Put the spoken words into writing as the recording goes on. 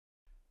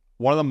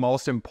One of the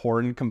most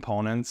important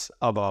components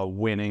of a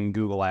winning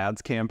Google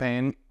Ads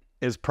campaign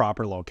is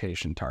proper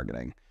location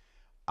targeting.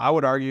 I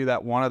would argue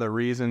that one of the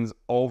reasons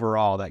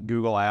overall that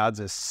Google Ads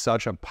is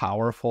such a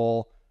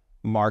powerful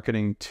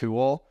marketing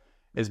tool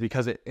is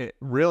because it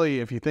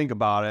really, if you think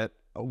about it,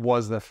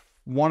 was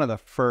one of the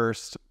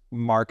first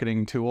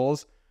marketing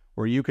tools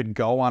where you could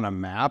go on a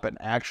map and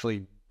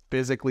actually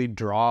physically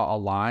draw a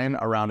line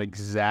around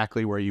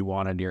exactly where you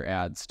wanted your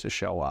ads to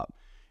show up.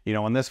 You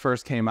know, when this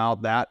first came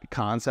out, that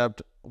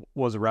concept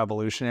was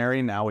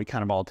revolutionary. Now we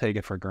kind of all take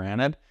it for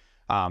granted.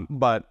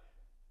 But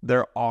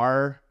there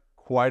are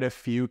quite a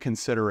few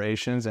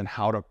considerations in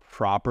how to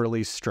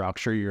properly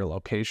structure your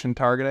location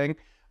targeting.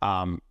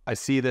 I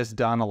see this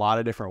done a lot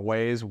of different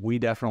ways. We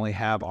definitely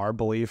have our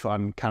belief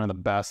on kind of the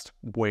best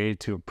way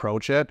to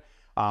approach it.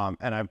 And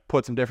I've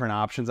put some different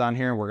options on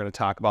here, and we're going to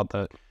talk about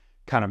the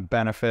kind of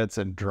benefits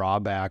and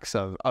drawbacks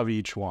of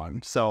each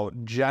one. So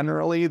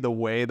generally, the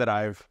way that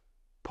I've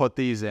put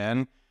these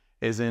in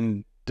is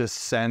in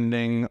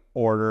descending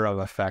order of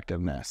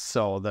effectiveness.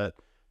 So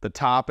the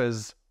top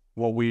is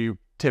what we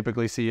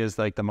typically see as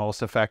like the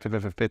most effective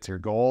if it fits your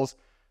goals.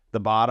 The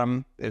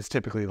bottom is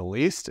typically the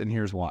least, and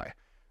here's why.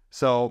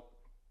 So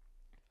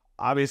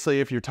obviously,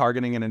 if you're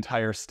targeting an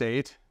entire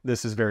state,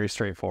 this is very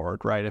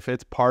straightforward, right? If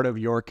it's part of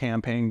your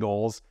campaign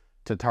goals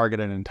to target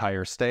an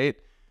entire state,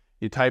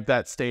 you type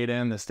that state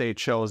in, the state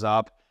shows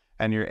up,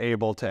 and you're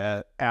able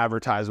to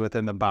advertise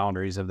within the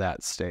boundaries of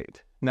that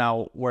state.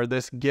 Now, where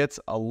this gets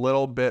a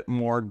little bit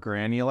more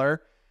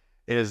granular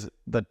is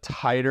the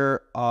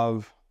tighter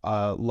of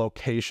a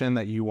location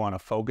that you want to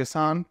focus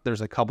on.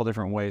 There's a couple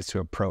different ways to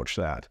approach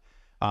that.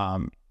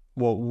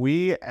 What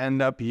we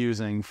end up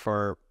using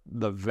for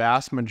the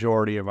vast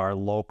majority of our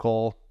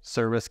local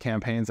service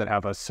campaigns that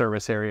have a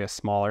service area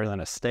smaller than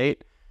a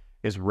state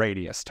is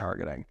radius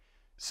targeting.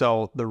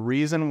 So the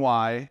reason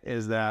why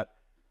is that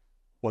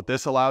what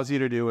this allows you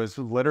to do is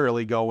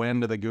literally go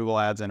into the Google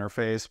Ads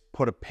interface,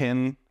 put a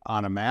pin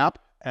on a map,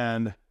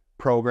 and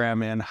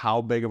program in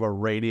how big of a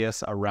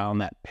radius around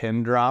that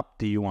pin drop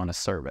do you want to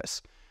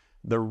service.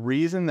 The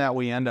reason that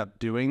we end up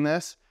doing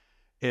this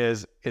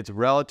is it's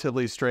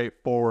relatively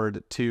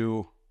straightforward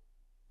to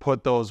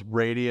put those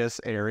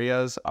radius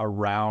areas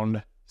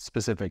around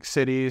specific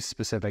cities,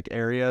 specific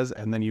areas,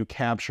 and then you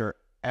capture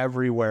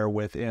everywhere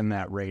within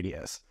that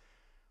radius.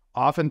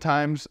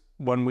 Oftentimes,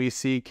 when we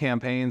see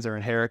campaigns or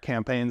inherit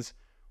campaigns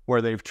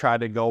where they've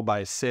tried to go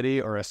by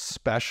city or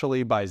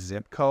especially by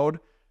zip code,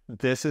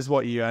 this is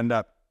what you end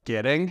up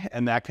getting,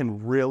 and that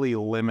can really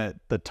limit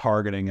the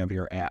targeting of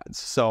your ads.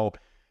 So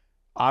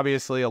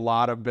obviously, a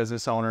lot of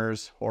business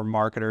owners or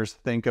marketers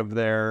think of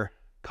their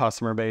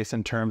customer base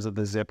in terms of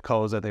the zip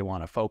codes that they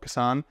want to focus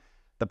on.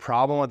 The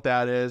problem with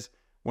that is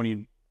when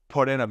you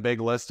put in a big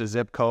list of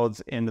zip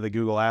codes into the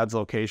Google Ads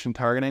location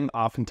targeting,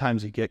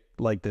 oftentimes you get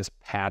like this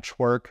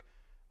patchwork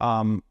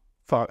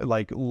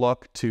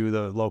look to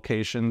the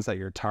locations that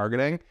you're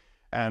targeting.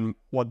 And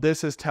what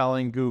this is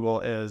telling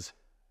Google is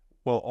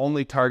we'll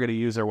only target a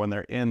user when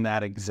they're in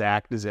that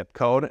exact zip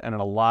code. And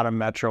in a lot of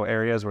metro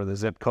areas where the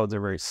zip codes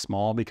are very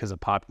small because of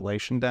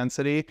population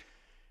density,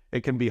 it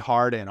can be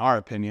hard, in our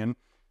opinion,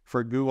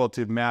 for Google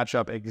to match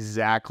up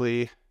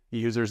exactly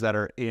users that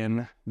are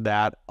in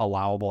that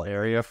allowable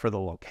area for the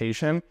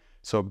location.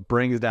 So it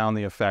brings down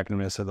the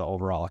effectiveness of the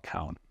overall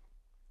account.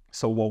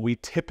 So what we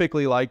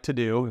typically like to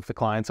do, if the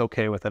client's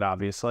okay with it,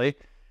 obviously,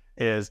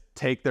 is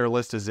take their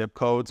list of zip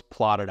codes,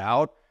 plot it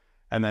out,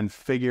 and then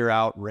figure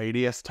out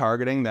radius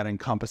targeting that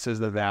encompasses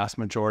the vast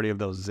majority of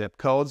those zip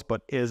codes,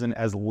 but isn't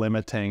as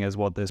limiting as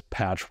what this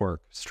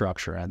patchwork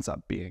structure ends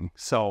up being.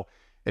 So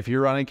if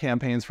you're running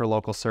campaigns for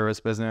local service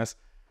business,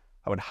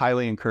 I would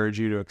highly encourage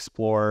you to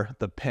explore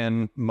the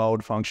pin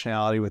mode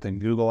functionality within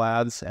Google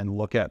Ads and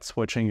look at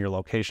switching your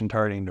location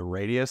targeting to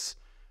radius-based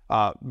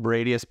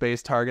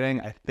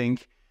targeting. I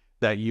think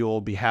that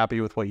you'll be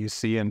happy with what you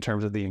see in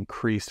terms of the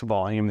increased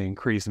volume, the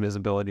increased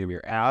visibility of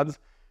your ads,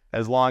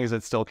 as long as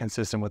it's still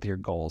consistent with your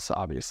goals,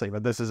 obviously.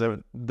 But this is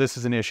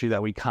an issue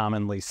that we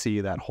commonly see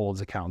that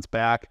holds accounts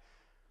back.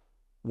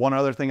 One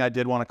other thing I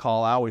did want to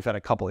call out, we've had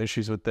a couple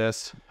issues with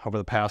this over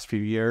the past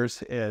few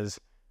years,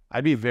 is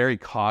I'd be very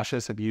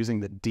cautious of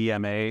using the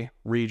DMA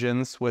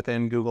regions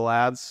within Google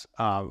Ads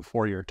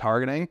for your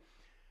targeting.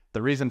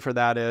 The reason for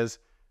that is,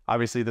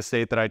 obviously, the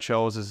state that I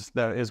chose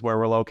is where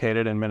we're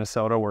located in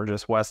Minnesota. We're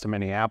just west of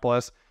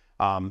Minneapolis.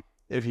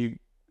 If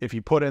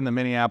you put in the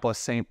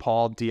Minneapolis-St.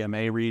 Paul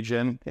DMA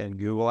region in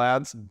Google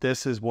Ads,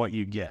 this is what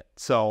you get.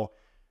 So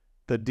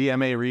the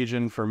DMA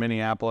region for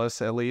Minneapolis,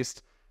 at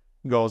least,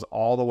 goes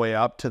all the way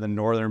up to the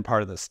northern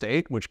part of the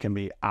state, which can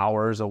be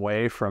hours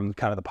away from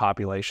kind of the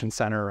population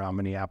center around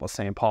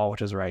Minneapolis-St. Paul,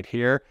 which is right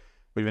here.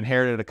 We've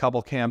inherited a couple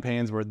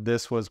campaigns where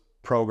this was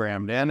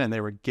programmed in, and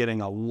they were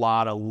getting a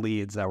lot of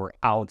leads that were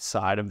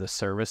outside of the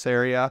service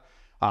area.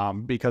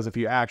 Because if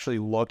you actually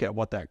look at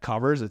what that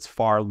covers, it's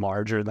far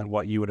larger than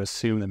what you would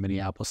assume the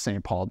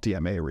Minneapolis-St. Paul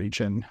DMA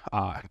region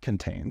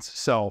contains.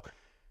 So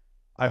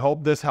I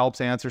hope this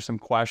helps answer some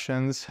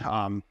questions.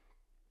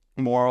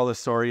 Moral of the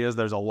story is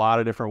there's a lot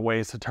of different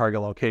ways to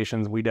target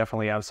locations. We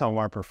definitely have some of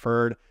our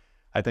preferred.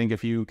 I think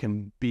if you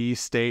can be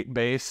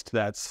state-based,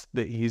 that's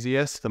the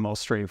easiest, the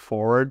most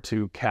straightforward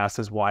to cast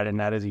as wide a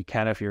net as you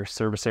can if your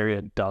service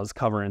area does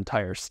cover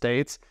entire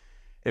states.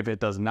 If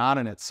it does not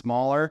and it's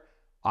smaller,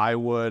 I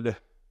would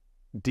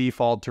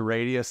default to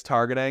radius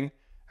targeting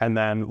and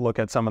then look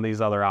at some of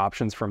these other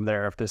options from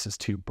there if this is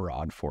too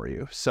broad for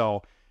you.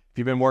 So if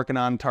you've been working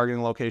on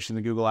targeting locations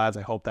in Google Ads,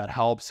 I hope that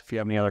helps. If you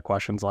have any other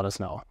questions, let us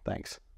know. Thanks.